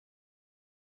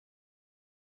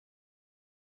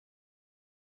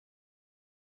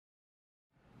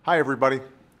Hi, everybody.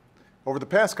 Over the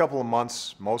past couple of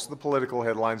months, most of the political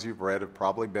headlines you've read have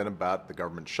probably been about the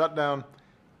government shutdown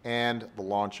and the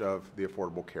launch of the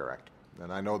Affordable Care Act.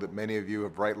 And I know that many of you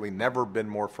have rightly never been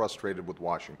more frustrated with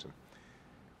Washington.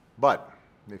 But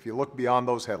if you look beyond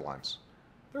those headlines,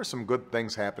 there are some good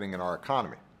things happening in our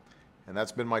economy. And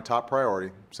that's been my top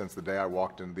priority since the day I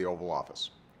walked into the Oval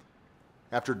Office.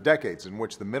 After decades in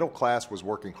which the middle class was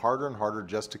working harder and harder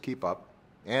just to keep up,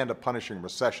 and a punishing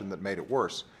recession that made it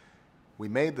worse, we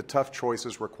made the tough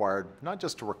choices required not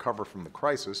just to recover from the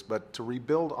crisis, but to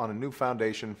rebuild on a new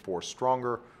foundation for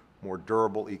stronger, more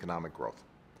durable economic growth.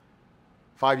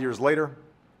 5 years later,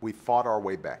 we fought our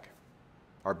way back.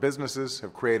 Our businesses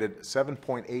have created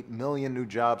 7.8 million new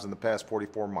jobs in the past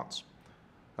 44 months.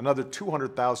 Another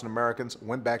 200,000 Americans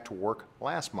went back to work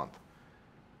last month.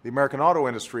 The American auto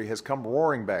industry has come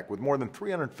roaring back with more than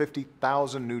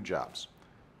 350,000 new jobs.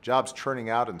 Jobs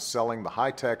churning out and selling the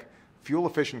high-tech,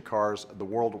 fuel-efficient cars the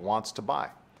world wants to buy.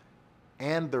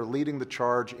 And they're leading the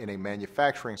charge in a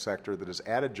manufacturing sector that has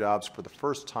added jobs for the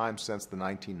first time since the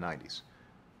 1990s.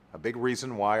 A big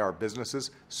reason why our businesses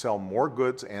sell more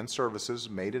goods and services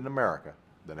made in America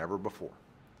than ever before.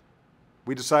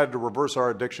 We decided to reverse our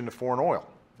addiction to foreign oil,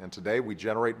 and today we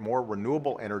generate more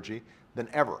renewable energy than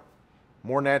ever,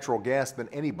 more natural gas than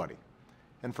anybody.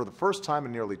 And for the first time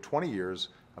in nearly 20 years,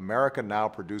 America now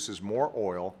produces more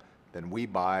oil than we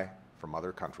buy from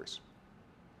other countries.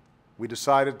 We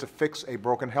decided to fix a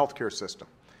broken healthcare system.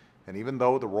 And even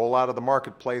though the rollout of the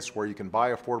marketplace where you can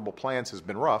buy affordable plans has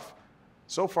been rough,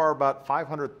 so far about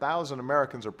 500,000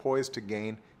 Americans are poised to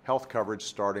gain health coverage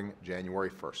starting January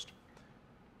 1st.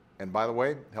 And by the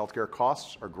way, healthcare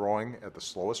costs are growing at the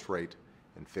slowest rate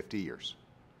in 50 years.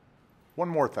 One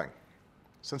more thing.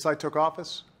 Since I took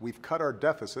office, we've cut our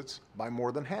deficits by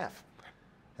more than half.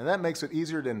 And that makes it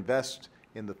easier to invest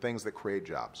in the things that create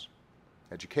jobs: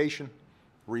 education,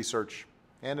 research,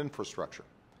 and infrastructure.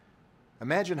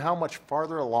 Imagine how much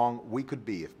farther along we could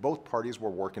be if both parties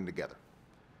were working together.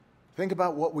 Think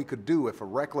about what we could do if a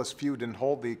reckless few didn't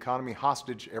hold the economy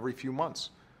hostage every few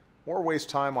months, or waste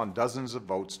time on dozens of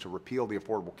votes to repeal the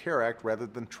Affordable Care Act rather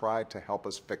than try to help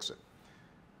us fix it.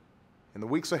 In the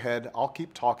weeks ahead, I'll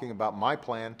keep talking about my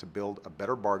plan to build a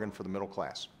better bargain for the middle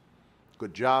class.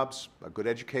 Good jobs, a good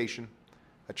education,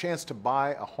 a chance to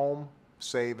buy a home,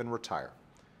 save, and retire.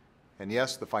 And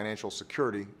yes, the financial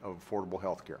security of affordable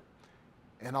health care.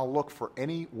 And I'll look for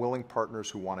any willing partners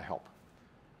who want to help.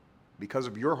 Because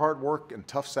of your hard work and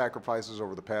tough sacrifices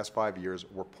over the past 5 years,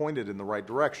 we're pointed in the right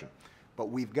direction. But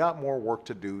we've got more work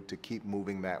to do to keep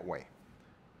moving that way.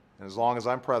 And as long as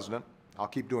I'm president, I'll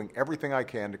keep doing everything I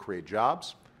can to create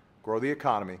jobs, grow the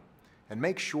economy, and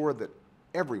make sure that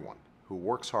everyone who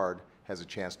works hard has a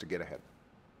chance to get ahead.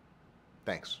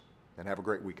 Thanks, and have a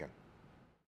great weekend.